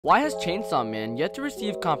Why has Chainsaw Man yet to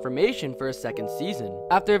receive confirmation for a second season?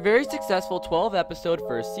 After a very successful 12-episode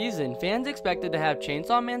first season, fans expected to have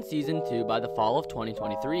Chainsaw Man Season 2 by the fall of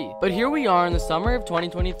 2023. But here we are in the summer of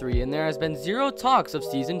 2023 and there has been zero talks of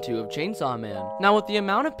Season 2 of Chainsaw Man. Now with the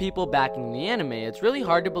amount of people backing the anime, it's really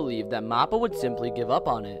hard to believe that MAPPA would simply give up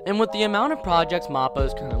on it. And with the amount of projects MAPPA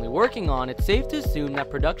is currently working on, it's safe to assume that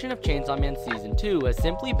production of Chainsaw Man Season 2 has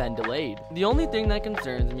simply been delayed. The only thing that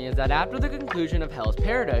concerns me is that after the conclusion of Hell's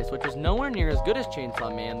Paradise, which was nowhere near as good as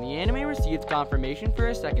Chainsaw Man, the anime received confirmation for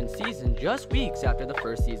a second season just weeks after the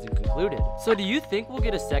first season concluded. So do you think we'll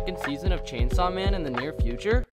get a second season of Chainsaw Man in the near future?